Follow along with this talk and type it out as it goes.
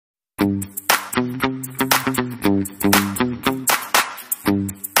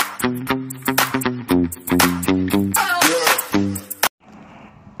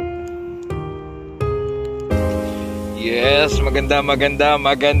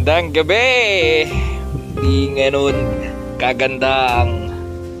magandang gabi. Di ngayon kaganda ang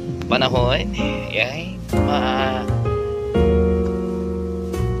panahon. Ay,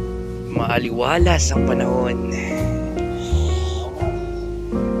 maaliwalas ang panahon.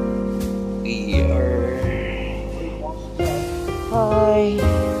 We are hi.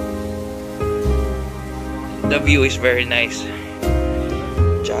 The view is very nice.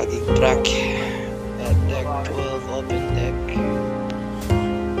 Jogging track at deck 12, open deck.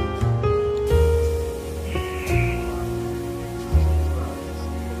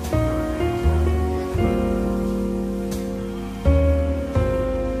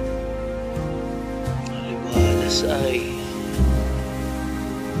 Aliwalas ay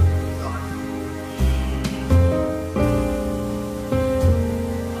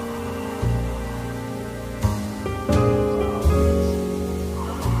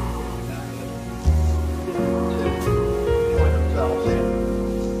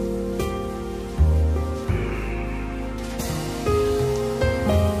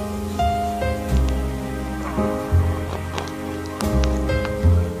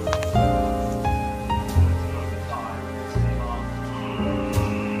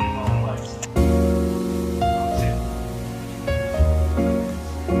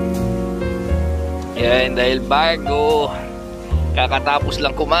yan, dahil bago kakatapos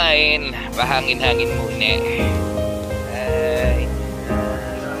lang kumain, pahangin-hangin muna. Ay,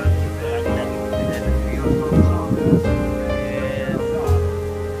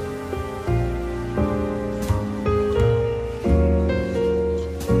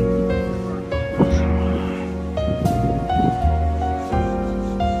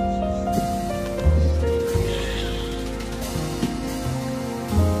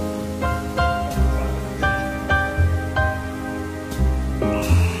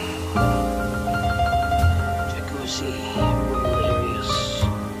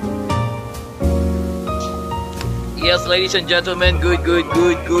 yes, ladies and gentlemen, good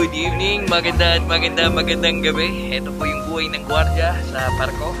evening. Magandang gabi. Ito po yung buhay ng gwardiya sa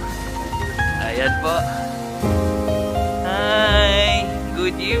parko. Ayan po. Hi,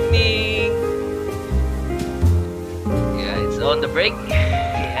 good evening. Yeah, it's on the break.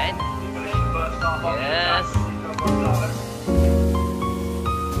 Ayan. Yes.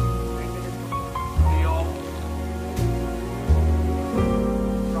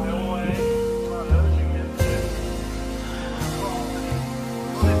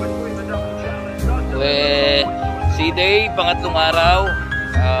 C-Day, pangatlong araw,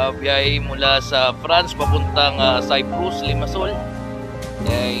 biyahe mula sa France papuntang Cyprus, Limassol.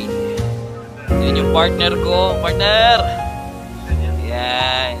 Yan yung partner ko,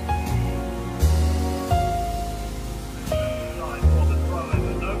 yan.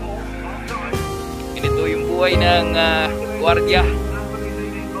 Ganito yung buhay ng gwardiya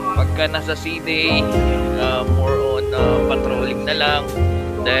pagka nasa C-Day, more on patrolling na lang,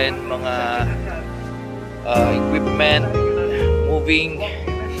 then mga equipment, moving,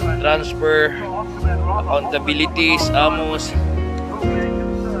 transfer, accountabilities, amos.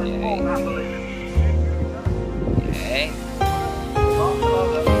 Okay.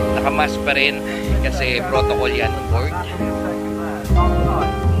 Nakamas pa rin kasi protocol yan on board.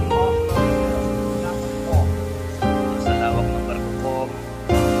 Sa lawak ng barko ko.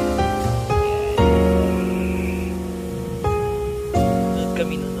 Doon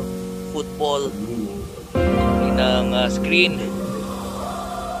kami nun, football ng screen.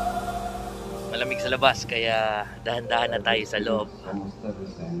 Malamig sa labas kaya dahan-dahan na tayo sa loob.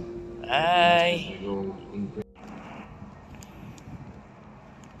 Ay.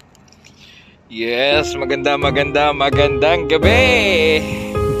 Yes, magandang gabi.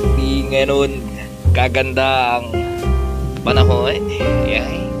 Di ngayon kaganda ang panahon.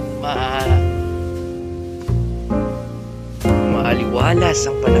 Ay, maaliwalas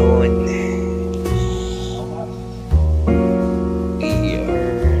ang panahon.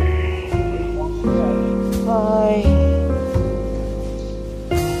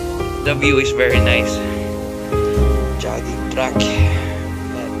 The view is very nice. Jogging track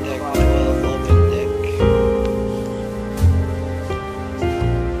at deck 12, open deck.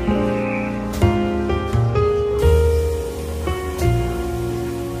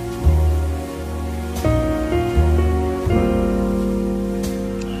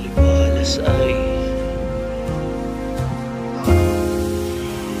 Aliwalas ay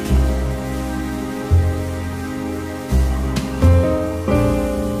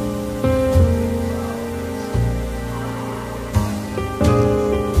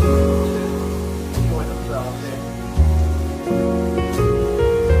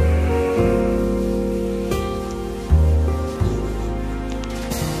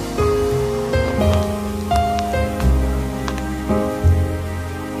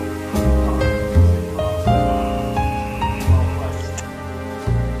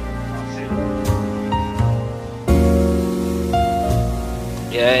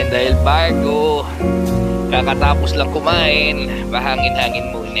Yan, dahil bago, kakatapos lang kumain, bahangin-hangin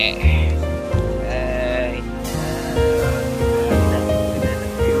muna. Ay.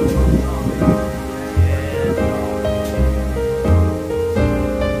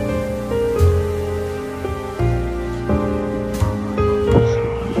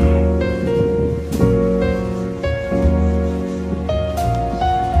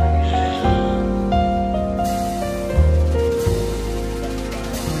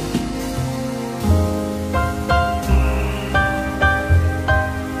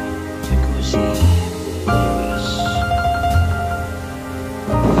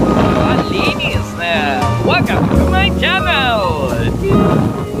 Linis na! Welcome to my channel!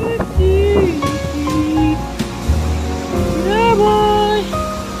 Bye-bye!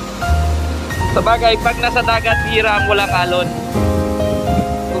 Sabagay, pag nasa dagat, bihira ang walang alon.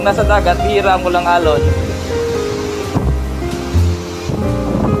 Kung nasa dagat, bihira ang walang alon.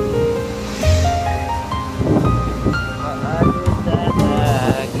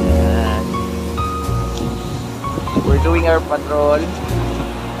 We're doing our patrol.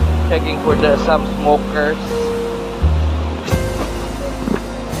 Checking for some smokers.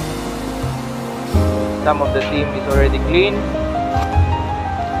 Some of the team is already clean.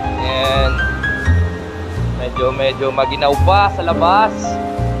 And medyo maginaw pa sa labas.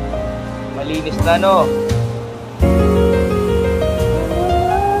 Malinis na, no?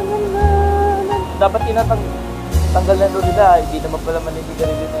 Dapat tanggal na doon nila. Hindi naman pala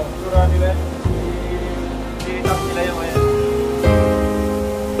maniligan rin eh. Sura nila. Hindi nila yung ayan.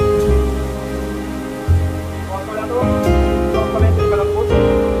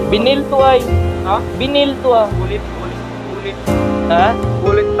 Binil to ay. Ha? Binil to ah. Bulit. Ha?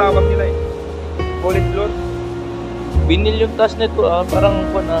 Bulit tawag nila eh. Bulit load. Binil yung taas nito ah. Parang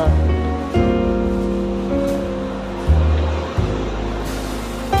kung ah.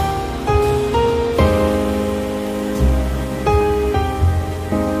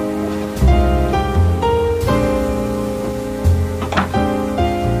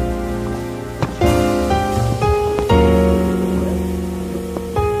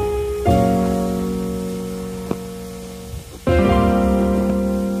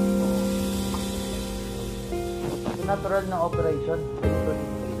 Natural na operation. Ito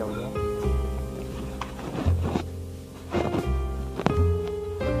yung ilaw niya.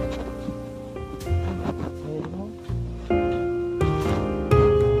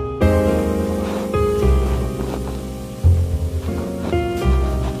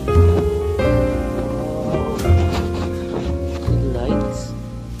 Lights.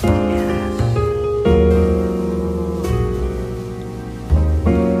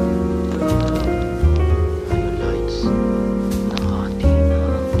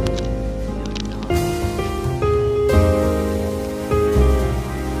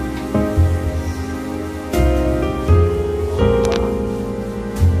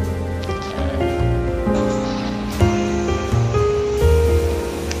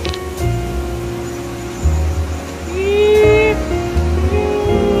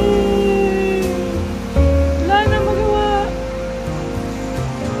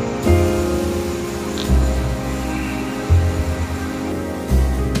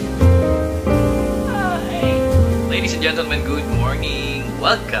 Ladies and gentlemen, good morning.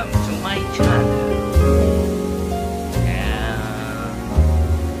 Welcome to my channel.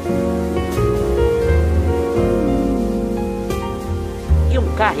 Yung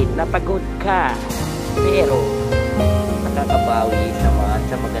kahit napagod ka, pero nakakabawi naman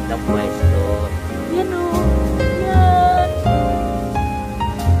sa magandang pwesto. Yan o. Yan.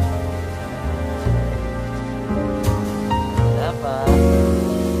 Dapat.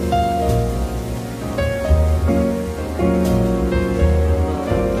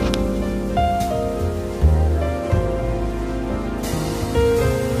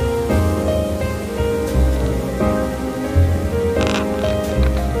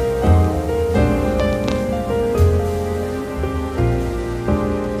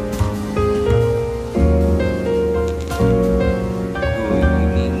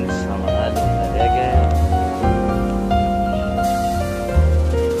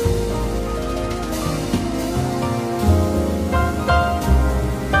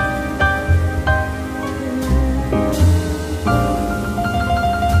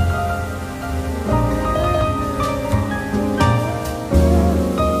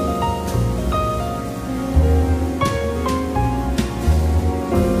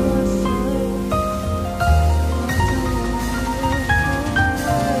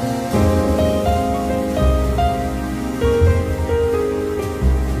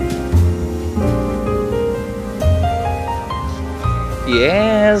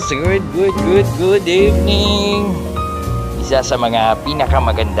 Yes, good evening. Isa sa mga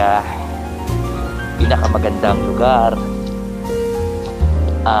pinakamagandang lugar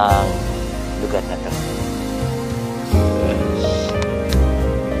ang lugar na to.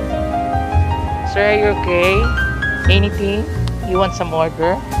 Sir, are you okay? Anything? You want some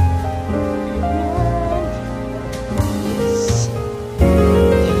order? Yes.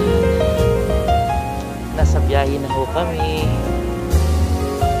 Nasa biyahe na ho kami.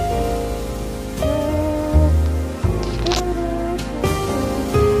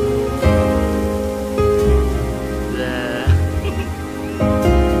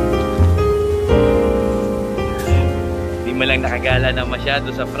 Hindi mo lang nakagala na masyado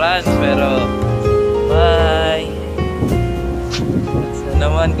sa France, pero bye! Saan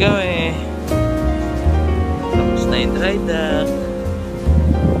naman kami? Tapos na yung dry dock.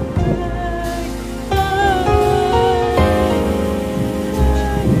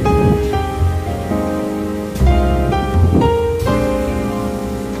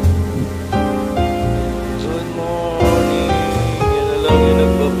 Good morning! Yan na lang yung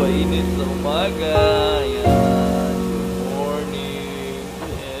nagpapainit sa umaga. Yan. Good morning!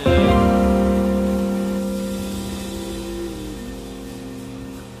 Yan.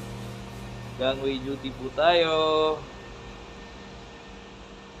 Gangway duty po tayo.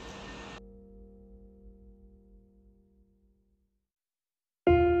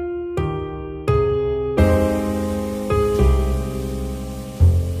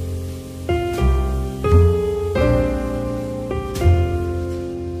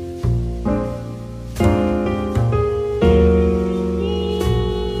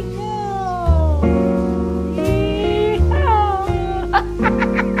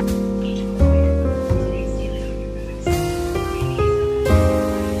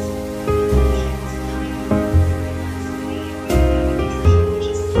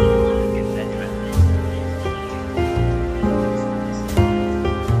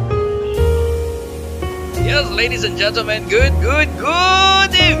 Yes, ladies and gentlemen, good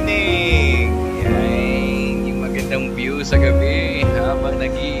evening! Yan, yung magandang view sa gabi habang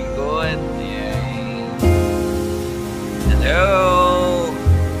nag-iikot. Yan. Hello!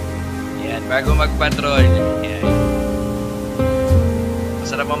 Yan, bago mag-patrol. Yan.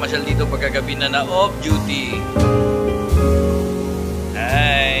 Masarap mamasyal dito pagkagabi na off duty.